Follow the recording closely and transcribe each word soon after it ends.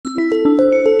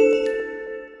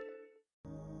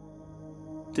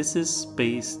This is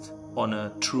based on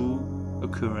a true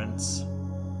occurrence.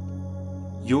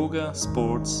 Yoga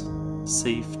sports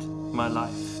saved my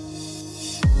life.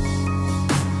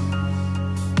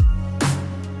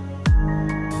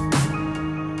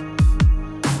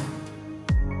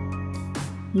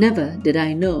 Never did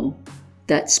I know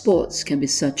that sports can be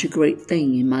such a great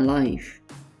thing in my life,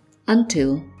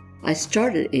 until I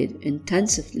started it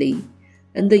intensively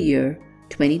in the year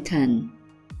 2010.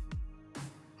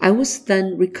 I was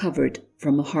then recovered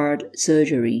from a heart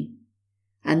surgery,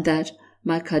 and that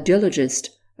my cardiologist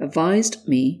advised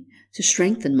me to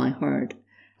strengthen my heart,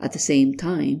 at the same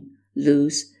time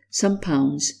lose some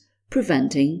pounds,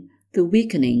 preventing the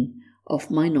weakening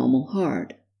of my normal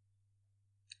heart.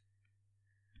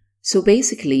 So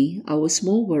basically, I was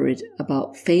more worried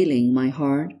about failing my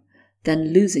heart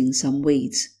than losing some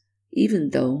weight,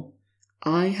 even though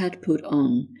I had put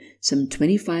on some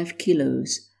 25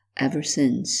 kilos ever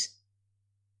since.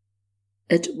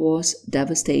 It was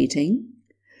devastating,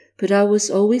 but I was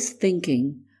always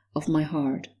thinking of my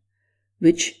heart,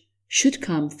 which should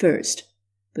come first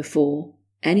before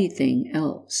anything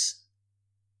else.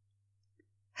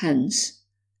 Hence,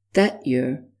 that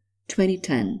year,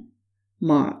 2010,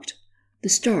 marked the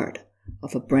start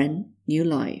of a brand new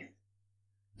life,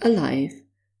 a life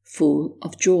full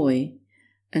of joy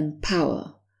and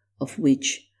power, of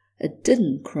which it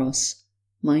didn't cross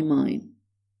my mind.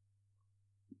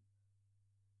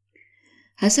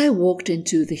 As I walked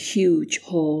into the huge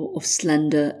hall of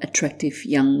slender, attractive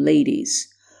young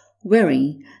ladies,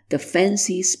 wearing the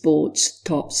fancy sports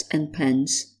tops and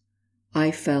pants,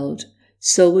 I felt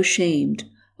so ashamed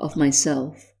of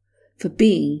myself for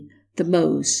being the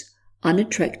most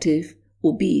unattractive,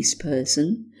 obese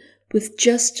person with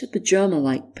just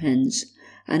pajama-like pants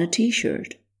and a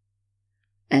t-shirt,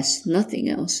 as nothing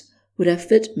else would have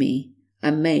fit me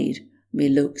and made me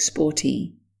look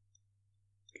sporty.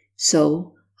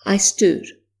 So I stood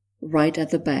right at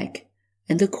the back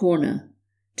in the corner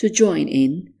to join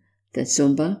in the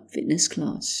Zumba fitness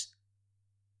class.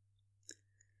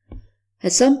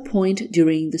 At some point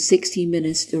during the 60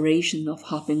 minutes duration of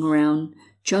hopping around,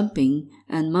 jumping,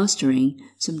 and mastering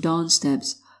some dance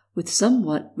steps with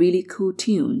somewhat really cool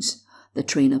tunes the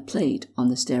trainer played on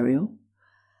the stereo,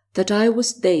 that I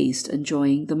was dazed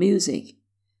enjoying the music,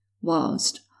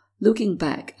 whilst looking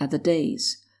back at the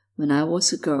days when I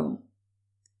was a girl.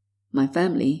 My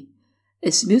family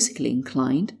is musically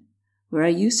inclined, where I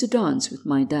used to dance with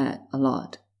my dad a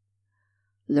lot,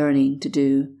 learning to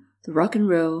do the rock and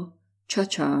roll,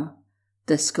 cha-cha,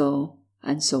 disco,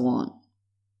 and so on.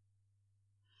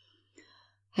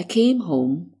 I came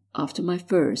home after my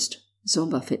first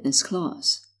Zumba fitness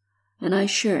class, and I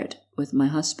shared with my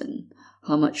husband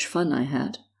how much fun I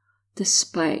had,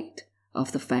 despite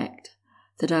of the fact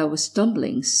that I was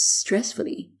stumbling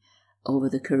stressfully over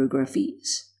the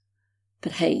choreographies.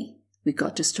 But hey, we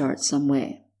got to start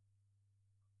somewhere.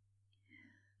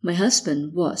 My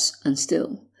husband was, and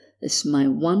still is, my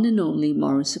one and only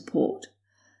moral support,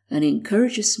 and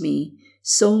encourages me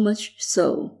so much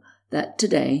so that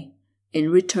today, in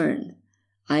return,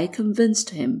 I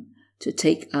convinced him to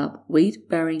take up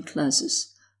weight-bearing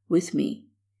classes with me,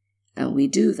 and we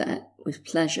do that with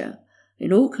pleasure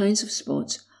in all kinds of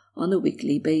sports on a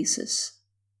weekly basis.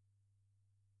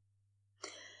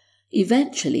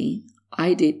 Eventually,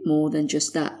 I did more than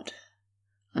just that.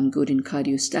 I'm good in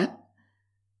cardio step,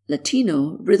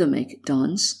 Latino rhythmic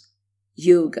dance,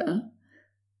 yoga,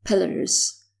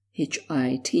 Pilates,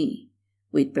 HIIT,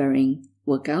 weight-bearing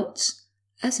workouts,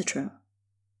 etc.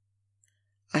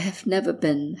 I have never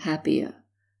been happier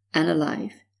and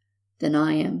alive than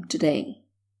I am today.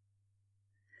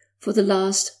 For the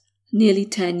last nearly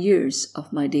 10 years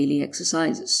of my daily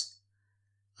exercises,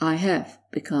 I have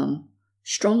become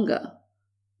stronger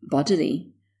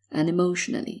bodily and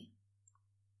emotionally.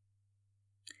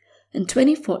 In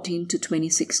 2014 to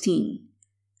 2016,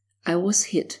 I was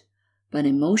hit by an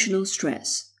emotional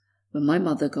stress when my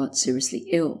mother got seriously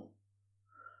ill,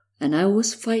 and I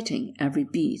was fighting every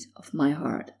beat of my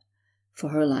heart for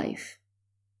her life.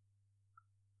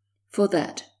 For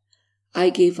that, I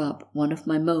gave up one of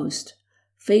my most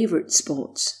favorite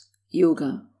sports,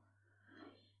 yoga,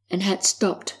 and had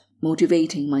stopped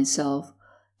motivating myself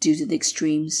due to the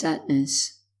extreme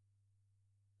sadness.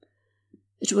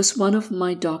 It was one of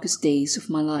my darkest days of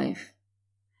my life.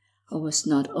 I was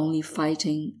not only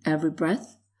fighting every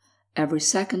breath, every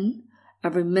second,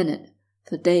 every minute,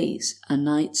 for days and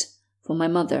nights for my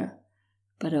mother,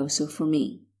 but also for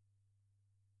me.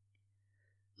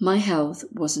 My health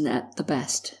wasn't at the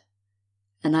best,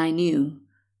 and I knew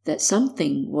that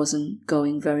something wasn't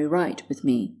going very right with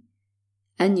me,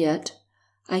 and yet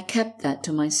I kept that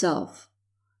to myself,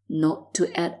 not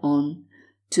to add on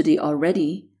to the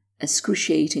already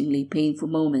excruciatingly painful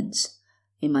moments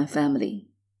in my family.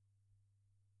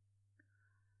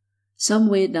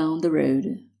 Somewhere down the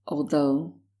road,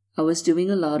 although I was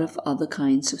doing a lot of other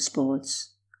kinds of sports,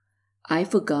 I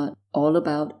forgot all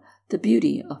about the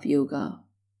beauty of yoga.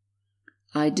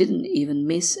 I didn't even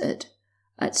miss it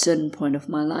at a certain point of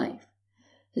my life,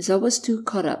 as I was too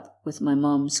caught up with my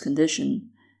mom's condition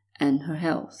and her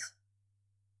health.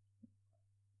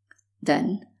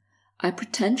 Then I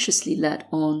pretentiously let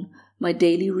on my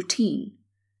daily routine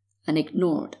and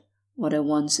ignored what I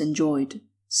once enjoyed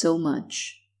so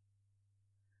much.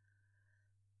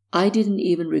 I didn't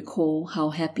even recall how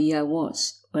happy I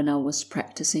was when I was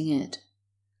practicing it,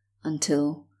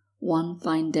 until one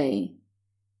fine day,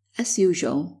 as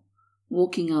usual,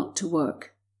 walking out to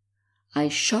work, I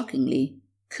shockingly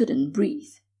couldn't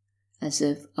breathe, as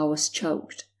if I was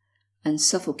choked and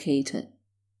suffocated.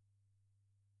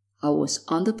 I was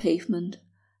on the pavement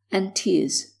and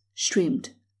tears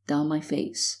streamed down my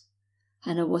face,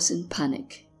 and I was in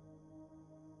panic.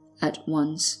 At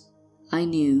once, I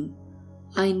knew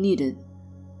I needed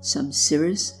some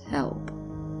serious help.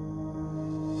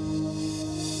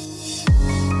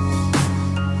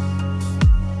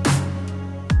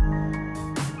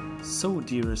 So,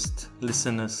 dearest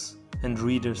listeners and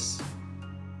readers,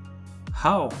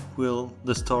 how will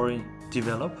the story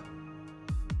develop?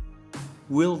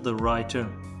 Will the writer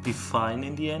be fine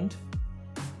in the end?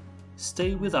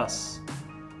 Stay with us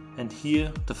and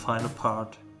hear the final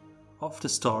part of the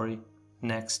story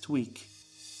next week.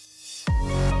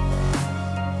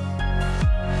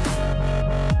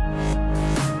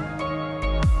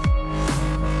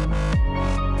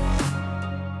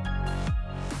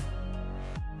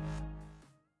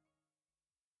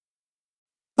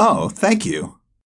 Oh, thank you.